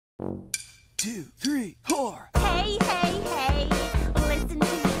2, 3, 4. Hey, hey, hey, listen to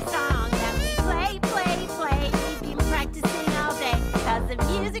the song that we play, play, play. We've been practicing all day, 'cause the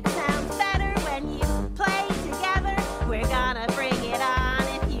music sounds better when you play together. We're gonna bring it on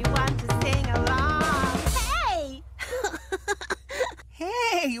if you want to sing along. Hey!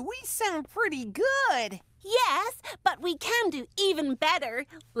 Hey, we sound pretty good. Yes, but we can do even better.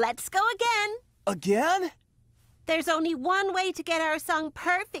 Let's go again. Again? There's only one way to get our song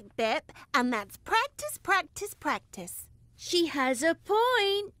perfect, Bip, and that's practice, practice, practice. She has a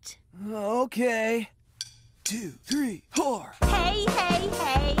point. Okay. 2, 3, 4. Hey, hey,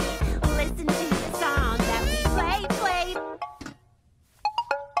 hey, listen to the song that we play, play.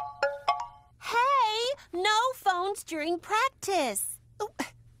 Hey, no phones during practice.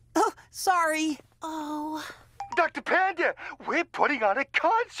 Oh, sorry. Oh. Dr. Panda, we're putting on a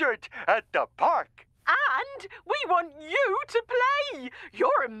concert at the park. And we want you to play.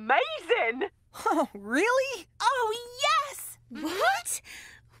 You're amazing. Oh, really? Oh, yes! What?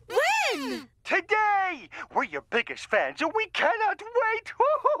 When? Today! We're your biggest fans and we cannot wait!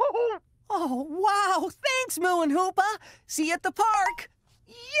 Oh, wow. Thanks, Moo and Hoopa. See you at the park.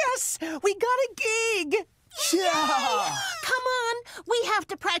 Yes, we got a gig. Yeah! Come on, we have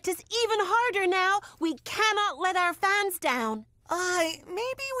to practice even harder now. We cannot let our fans down.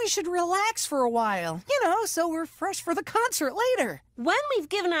 Maybe we should relax for a while. So we're fresh for the concert later. When we've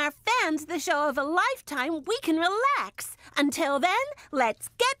given our fans the show of a lifetime, we can relax. Until then, let's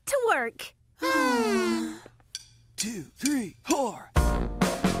get to work. 2, 3, 4.